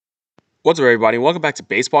What's up, everybody? Welcome back to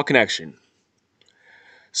Baseball Connection.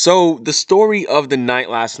 So, the story of the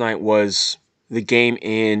night last night was the game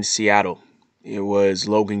in Seattle. It was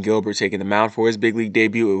Logan Gilbert taking the mound for his big league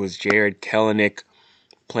debut. It was Jared Kelenic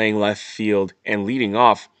playing left field and leading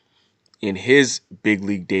off in his big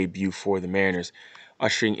league debut for the Mariners,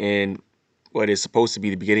 ushering in what is supposed to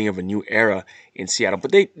be the beginning of a new era in Seattle.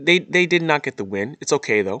 But they did not get the win. It's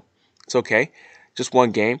okay, though. It's okay. Just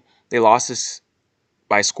one game. They lost this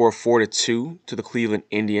by a score of 4-2 to the Cleveland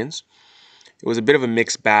Indians. It was a bit of a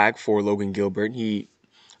mixed bag for Logan Gilbert.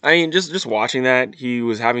 Just watching that, he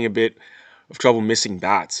was having a bit of trouble missing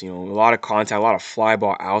bats. A lot of contact, a lot of fly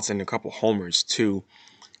ball outs, and a couple homers too.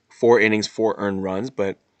 4 innings, 4 earned runs,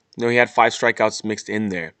 but he had 5 strikeouts mixed in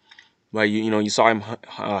there. But you saw him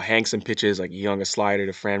hang some pitches, like he hung a slider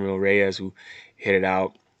to Franmil Reyes, who hit it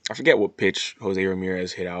out. I forget what pitch Jose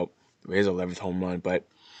Ramirez hit out, his 11th home run. But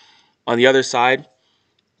on the other side,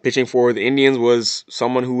 pitching for the Indians was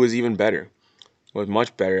someone who was even better. Was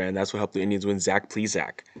much better, and that's what helped the Indians win. Zach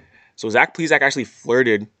Plesac. So Zach Plesac actually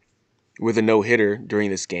flirted with a no-hitter during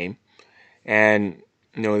this game, and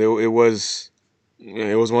it was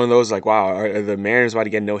one of those like, wow, are the Mariners about to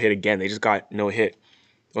get no hit again? They just got no hit.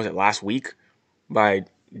 Was it last week by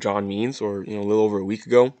John Means, or a little over a week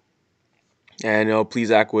ago? And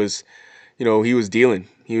Plesac was, he was dealing.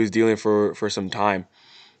 He was dealing for some time,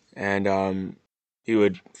 and he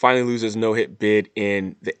would finally lose his no-hit bid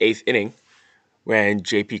in the 8th inning when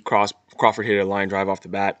J.P. Crawford hit a line drive off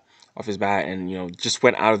his bat, and just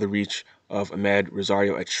went out of the reach of Ahmed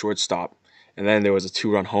Rosario at shortstop. And then there was a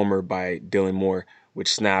 2-run homer by Dylan Moore,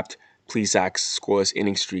 which snapped Plesac's scoreless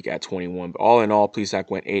inning streak at 21. But all in all,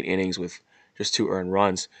 Plesac went 8 innings with just 2 earned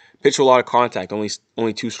runs. Pitched a lot of contact, only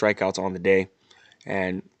 2 strikeouts on the day,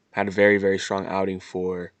 and had a very, very strong outing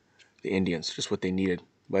for the Indians, just what they needed.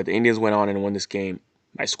 But the Indians went on and won this game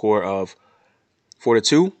by a score of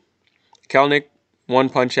 4-2. Kelenic, one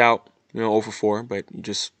punch out, 0 for 4, but it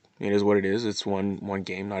is what it is. It's one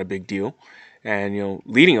game, not a big deal. And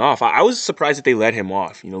leading off, I was surprised that they let him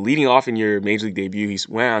off. Leading off in your major league debut, he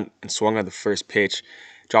went out and swung on the first pitch.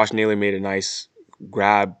 Josh Naylor made a nice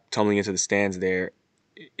grab, tumbling into the stands there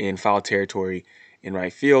in foul territory in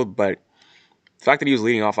right field. But the fact that he was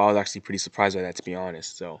leading off, I was actually pretty surprised by that, to be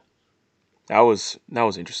honest. So that was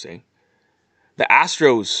interesting. The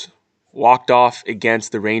Astros walked off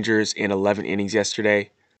against the Rangers in 11 innings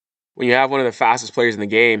yesterday. When you have one of the fastest players in the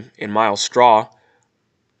game in Miles Straw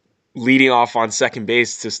leading off on second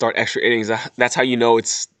base to start extra innings, that's how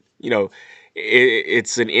it's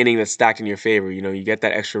an inning that's stacked in your favor. You get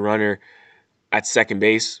that extra runner at second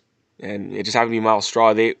base, and it just happened to be Miles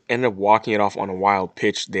Straw. They ended up walking it off on a wild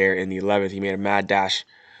pitch there in the 11th. He made a mad dash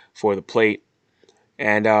for the plate.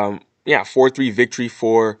 And 4-3 victory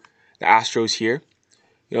for the Astros here.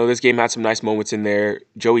 This game had some nice moments in there.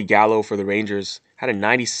 Joey Gallo for the Rangers had a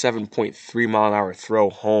 97.3-mile-an-hour throw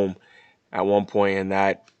home at one point, and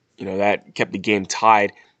that kept the game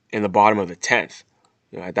tied in the bottom of the 10th.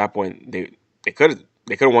 At that point, they could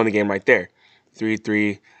have won the game right there.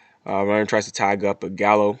 3-3. Runner tries to tag up, but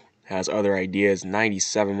Gallo has other ideas.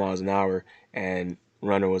 97 miles an hour, and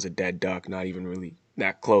runner was a dead duck. Not even really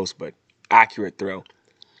that close, but accurate throw.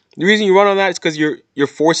 The reason you run on that is because you're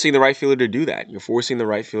forcing the right fielder to do that. You're forcing the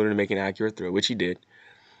right fielder to make an accurate throw, which he did,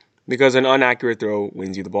 because an inaccurate throw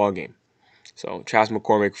wins you the ball game. So Chas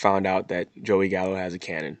McCormick found out that Joey Gallo has a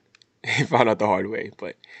cannon. He found out the hard way,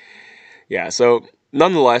 but yeah. So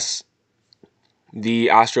nonetheless, the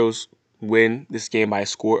Astros win this game by a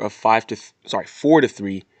score of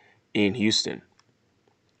 4-3 in Houston.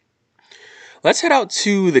 Let's head out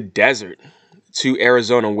to the desert, to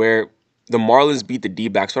Arizona, where the Marlins beat the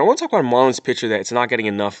D-backs. But I want to talk about a Marlins pitcher that's not getting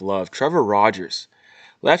enough love. Trevor Rogers,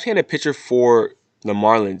 left-handed pitcher for the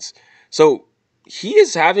Marlins. So he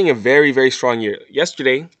is having a very, very strong year.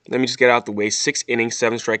 Yesterday, let me just get out the way, 6 innings,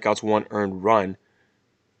 7 strikeouts, 1 earned run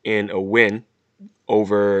in a win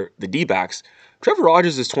over the D-backs. Trevor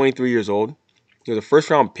Rogers is 23 years old. He was a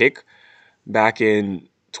first-round pick back in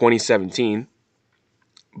 2017.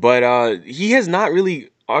 But he has not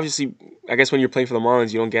really, obviously, I guess when you're playing for the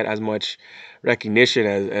Marlins, you don't get as much recognition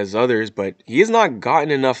as others, but he has not gotten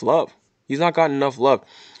enough love. He's not gotten enough love.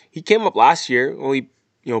 He came up last year, only,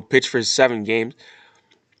 pitched for 7 games,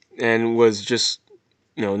 and was just,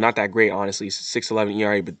 not that great, honestly, 6.11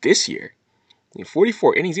 ERA. But this year, in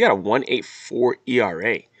 44 innings, he got a 1.84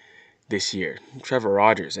 ERA this year, Trevor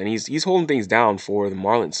Rogers, and he's holding things down for the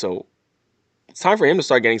Marlins. So it's time for him to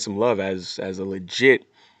start getting some love as a legit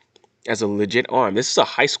as a legit arm. This is a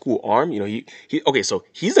high school arm. So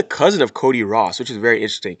he's a cousin of Cody Ross, which is very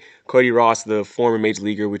interesting. Cody Ross, the former major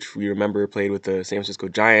leaguer, which we remember played with the San Francisco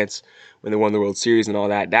Giants when they won the World Series and all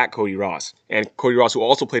that. That Cody Ross. And Cody Ross, who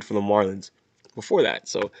also played for the Marlins before that.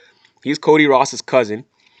 So he's Cody Ross's cousin,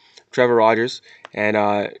 Trevor Rogers. And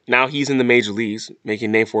now he's in the major leagues, making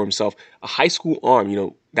a name for himself. A high school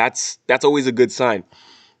arm, that's always a good sign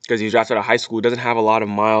because he was drafted out of high school. Doesn't have a lot of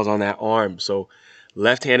miles on that arm. So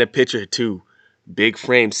left-handed pitcher too. Big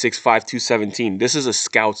frame, 6'5", 217. This is a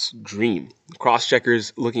scout's dream.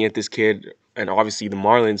 Cross-checkers looking at this kid, and obviously the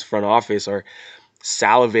Marlins front office are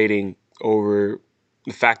salivating over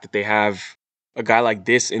the fact that they have a guy like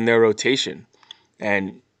this in their rotation.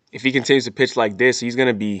 And if he continues to pitch like this, he's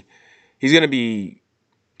gonna be a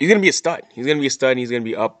stud. He's gonna be a stud, and he's gonna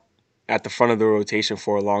be up at the front of the rotation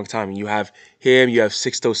for a long time. And you have him, you have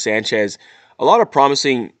Sixto Sanchez, a lot of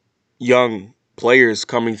promising young players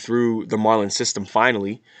coming through the Marlins system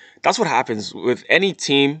finally. That's what happens with any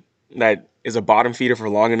team that is a bottom feeder for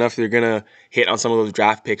long enough. They're going to hit on some of those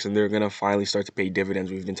draft picks, and they're going to finally start to pay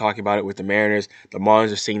dividends. We've been talking about it with the Mariners. The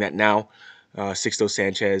Marlins are seeing that now. Sixto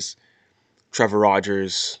Sanchez, Trevor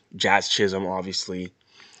Rogers, Jazz Chisholm, obviously,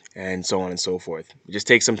 and so on and so forth. It just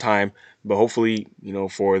takes some time, but hopefully,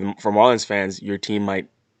 for Marlins fans, your team might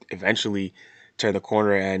eventually turn the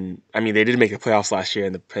corner. And I mean, they did make the playoffs last year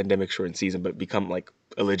in the pandemic shortened season, but become like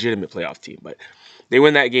a legitimate playoff team. But they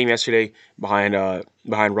win that game yesterday behind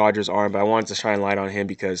Rogers' arm. But I wanted to shine light on him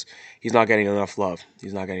because he's not getting enough love.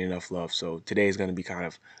 So today is going to be kind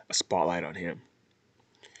of a spotlight on him.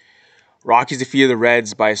 Rockies defeated the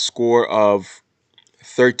Reds by a score of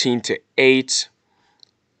 13-8.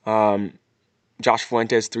 Josh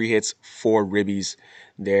Fuentes, 3 hits, 4 ribbies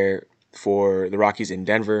there for the Rockies in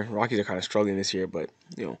Denver. Rockies are kind of struggling this year, but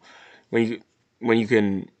when you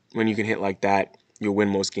can hit like that, you'll win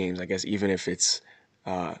most games. I guess even if it's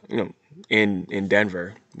in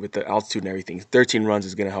Denver with the altitude and everything, 13 runs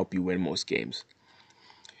is going to help you win most games.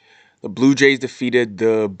 The Blue Jays defeated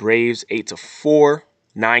the Braves 8-4.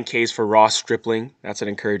 9 Ks for Ross Stripling. That's an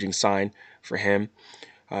encouraging sign for him.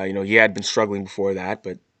 He had been struggling before that,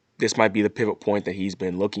 but this might be the pivot point that he's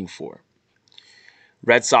been looking for.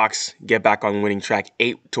 Red Sox get back on winning track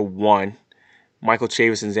 8-1. Michael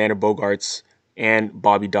Chavis and Xander Bogaerts and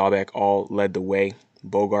Bobby Dalbec all led the way.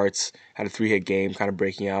 Bogaerts had a 3-hit game, kind of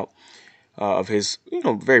breaking out of his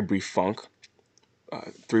very brief funk.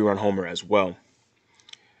 3-run homer as well.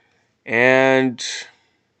 And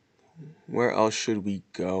where else should we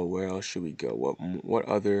go? What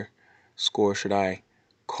other score should I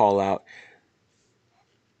call out?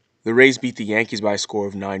 The Rays beat the Yankees by a score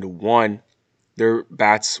of 9-1. Their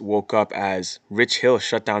bats woke up as Rich Hill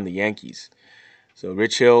shut down the Yankees. So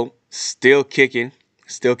Rich Hill still kicking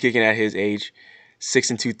at his age.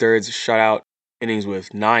 6 2/3 shutout innings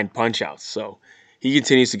with 9 punch-outs. So he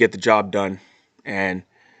continues to get the job done, and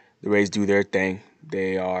the Rays do their thing.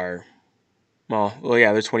 They are, they're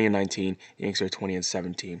 20-19. The Yankees are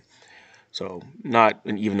 20-17. So not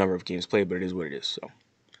an even number of games played, but it is what it is. So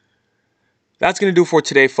that's going to do for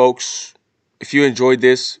today, folks. If you enjoyed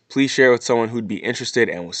this, please share it with someone who'd be interested,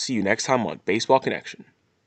 and we'll see you next time on Baseball Connection.